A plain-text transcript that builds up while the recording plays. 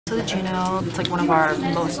So the Juno, it's like one of our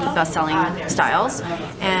most best-selling styles,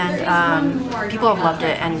 and people have loved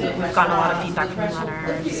it, and we've gotten a lot of feedback from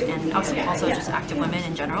runners and also just active women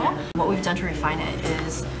in general. What we've done to refine it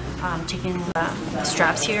is taking the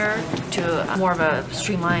straps here to more of a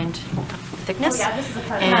streamlined thickness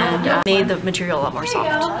and made the material a lot more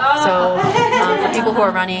soft. So for people who are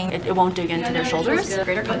running, it won't dig into their shoulders,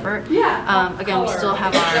 greater comfort. Again, we still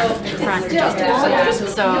have our front adjustable,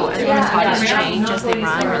 so as women's bodies change as they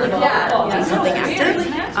run or do something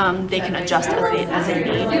active, they can adjust as they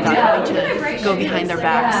need without having to go behind their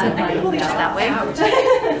backs and adjust that way.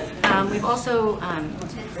 We've also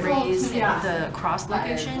raised the cross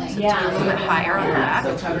location to be a little bit higher on the back,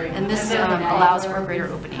 and this allows for a greater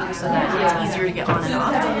opening so that it's easier to get on and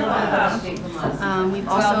off. We've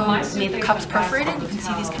also made the cups perforated. You can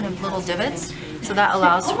see these kind of little divots, so that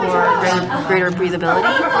allows for greater breathability.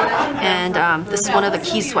 And this is one of the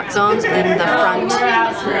key sweat zones in the front,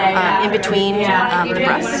 in between the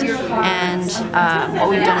breasts. And what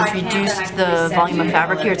we've done is reduced the volume of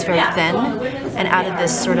fabric here. It's very thin, and added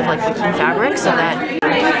this sort of like wicking fabric so that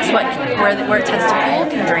sweat where it tends to pool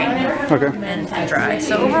can drain and dry.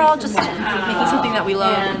 So overall, just making something that we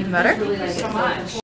love even better.